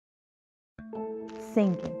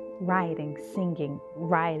singing, writing, singing,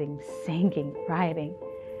 writing, singing, writing.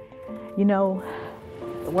 You know,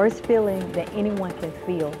 the worst feeling that anyone can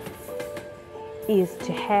feel is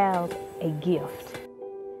to have a gift,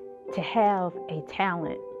 to have a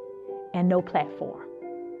talent and no platform.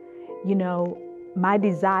 You know, my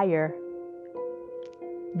desire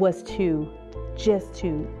was to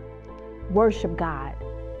worship God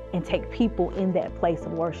and take people in that place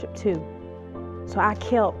of worship too. So I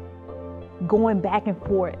kept going back and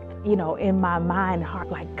forth, you know, in my mind and heart,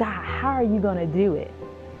 like, God, how are you going to do it?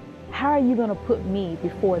 How are you going to put me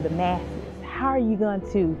before the masses? How are you going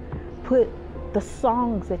to put the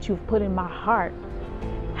songs that you've put in my heart?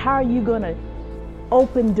 How are you going to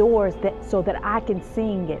open doors so that I can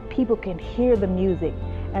sing it? People can hear the music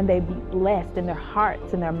and they be blessed in their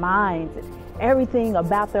hearts and their minds, and everything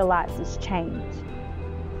about their lives is changed.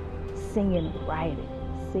 Singing and writing,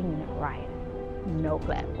 no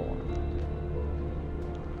platform.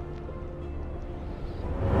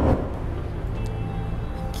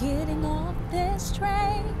 Getting off this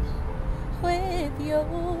train with you,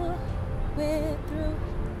 with through.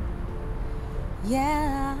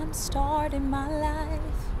 Yeah, I'm starting my life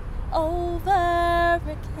over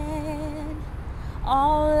again.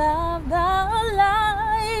 All of the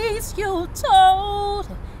lies you told,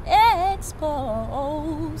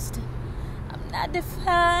 exposed. I'm not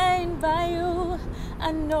defined by you.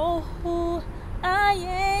 I know who I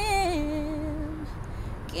am.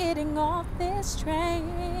 Getting off this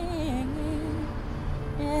train.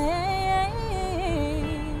 Yeah.